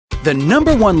The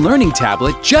 #1 learning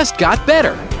tablet just got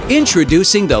better.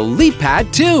 Introducing the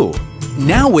LeapPad 2.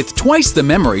 Now with twice the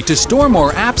memory to store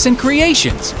more apps and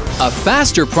creations, a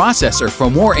faster processor for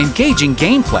more engaging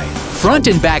gameplay, front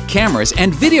and back cameras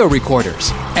and video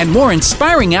recorders, and more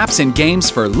inspiring apps and games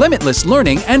for limitless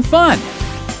learning and fun.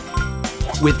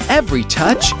 With every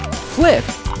touch, flip,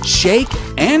 shake,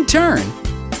 and turn,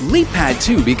 LeapPad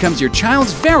 2 becomes your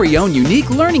child's very own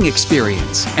unique learning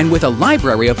experience. And with a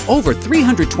library of over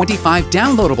 325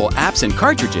 downloadable apps and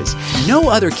cartridges, no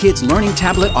other kid's learning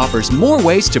tablet offers more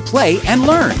ways to play and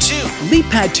learn.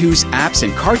 LeapPad 2's apps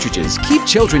and cartridges keep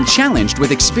children challenged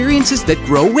with experiences that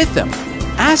grow with them,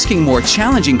 asking more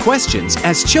challenging questions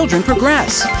as children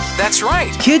progress. That's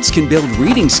right! Kids can build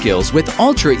reading skills with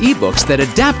Ultra ebooks that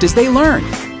adapt as they learn.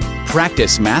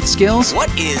 Practice math skills.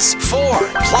 What is 4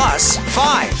 plus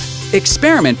 5?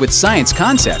 Experiment with science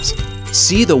concepts.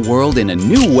 See the world in a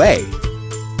new way.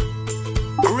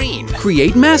 Green.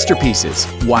 Create masterpieces.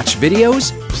 Watch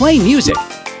videos. Play music.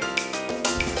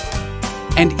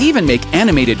 And even make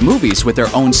animated movies with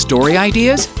their own story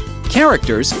ideas,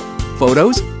 characters,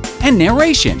 photos, and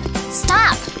narration.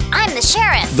 Stop! I'm the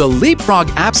sheriff! The LeapFrog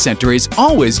App Center is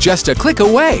always just a click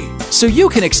away, so you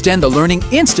can extend the learning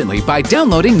instantly by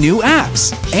downloading new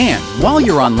apps. And while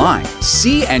you're online,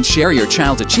 see and share your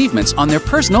child's achievements on their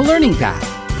personal learning path.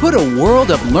 Put a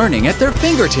world of learning at their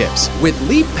fingertips with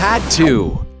LeapPad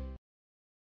 2.